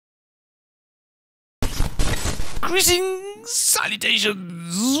Greetings,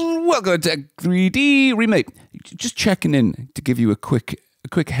 salutations, welcome to Tech 3D Remake. Just checking in to give you a quick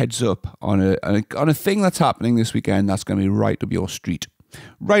heads up on a thing that's happening this weekend that's going to be right up your street.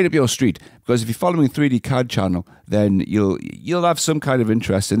 Right up your street, because if you're following 3D CAD channel, then you'll have some kind of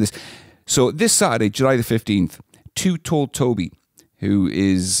interest in this. So this Saturday, July the 15th, Toby, who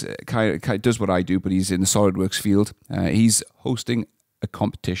is kind of does what I do, but he's in the SolidWorks field. He's hosting a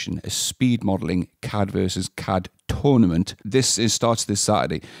competition, a speed modeling CAD versus CAD tournament. This starts this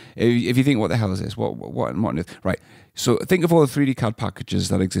Saturday. If you think, what the hell is this? What? Right. So think of all the 3D CAD packages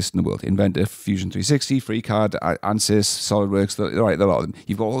that exist in the world: Inventor, Fusion 360, FreeCAD, Ansys, SolidWorks. Right, a lot of them.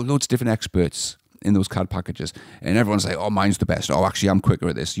 You've got all loads of different experts in those CAD packages, and everyone's like, "Oh, mine's the best. Oh, actually, I'm quicker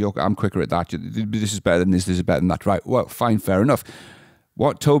at this. I'm quicker at that. This is better than this. This is better than that." Right. Well, fine, fair enough.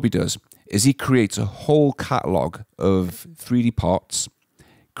 What Toby does is he creates a whole catalog of 3D parts,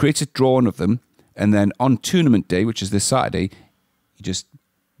 creates a drawing of them, and then on tournament day, which is this Saturday, he just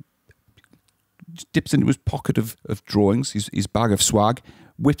dips into his pocket of drawings, his bag of swag,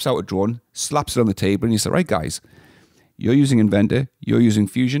 whips out a drawing, slaps it on the table, and he says, "Right, guys, you're using Inventor, you're using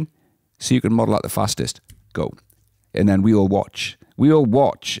Fusion, so you can model out the fastest. Go." And then we all watch. We all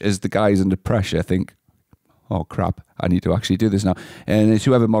watch as the guys under pressure think, "Oh crap, I need to actually do this now." And it's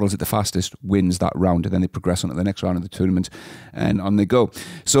whoever models it the fastest wins that round, and then they progress on to the next round of the tournament, and on they go.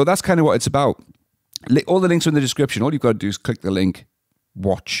 So that's kind of what it's about. All the links are in the description. All you've got to do is click the link,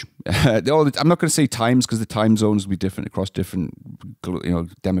 watch. I'm not going to say times, because the time zones will be different across different,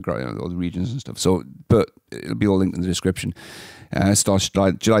 demographic, all the regions and stuff. So, but it'll be all linked in the description. It starts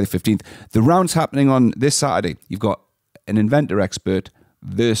July the 15th. The round's happening on this Saturday. You've got an Inventor expert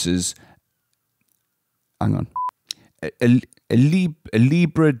versus, hang on,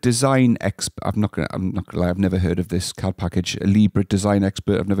 Alibre Design Expert. I'm not gonna lie, I've never heard of this CAD package. Alibre Design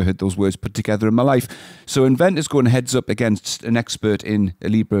Expert. I've never heard those words put together in my life. So Inventor's going heads up against an expert in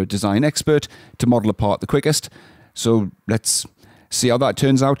Alibre Design Expert to model a part the quickest. So let's see how that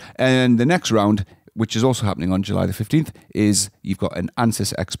turns out. And the next round, which is also happening on July the 15th, is you've got an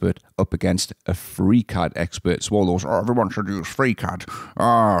Ansys expert up against a FreeCAD expert. So all those, "Oh, everyone should use FreeCAD.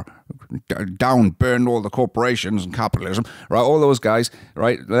 Down, burn all the corporations and capitalism." Right, all those guys.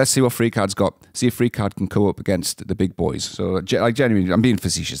 Right, let's see what FreeCAD's got. See if FreeCAD can go up against the big boys. So, like, genuinely, I'm being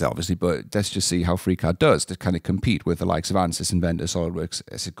facetious, obviously, but let's just see how FreeCAD does to kind of compete with the likes of Ansys, Inventor, SolidWorks,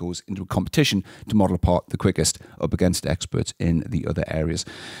 as it goes into a competition to model a part the quickest up against experts in the other areas.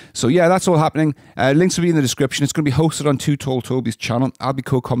 So yeah, that's all happening. Links will be in the description. It's going to be hosted on Toby's channel. I'll be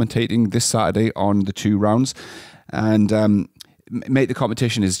co-commentating this Saturday on the 2 rounds. And mate, the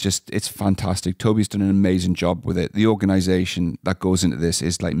competition is just, it's fantastic. Toby's done an amazing job with it. The organization that goes into this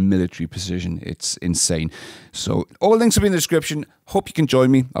is like military precision. It's insane. So all links will be in the description. Hope you can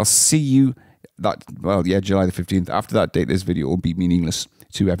join me. I'll see you July the 15th. After that date, this video will be meaningless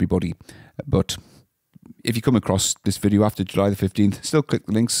to everybody. But if you come across this video after July the 15th, still click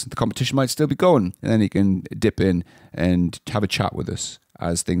the links. The competition might still be going, and then you can dip in and have a chat with us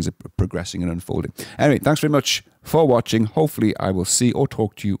as things are progressing and unfolding. Anyway, thanks very much for watching. Hopefully I will see or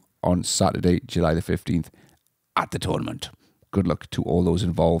talk to you on Saturday, July the 15th at the tournament. Good luck to all those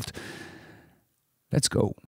involved. Let's go.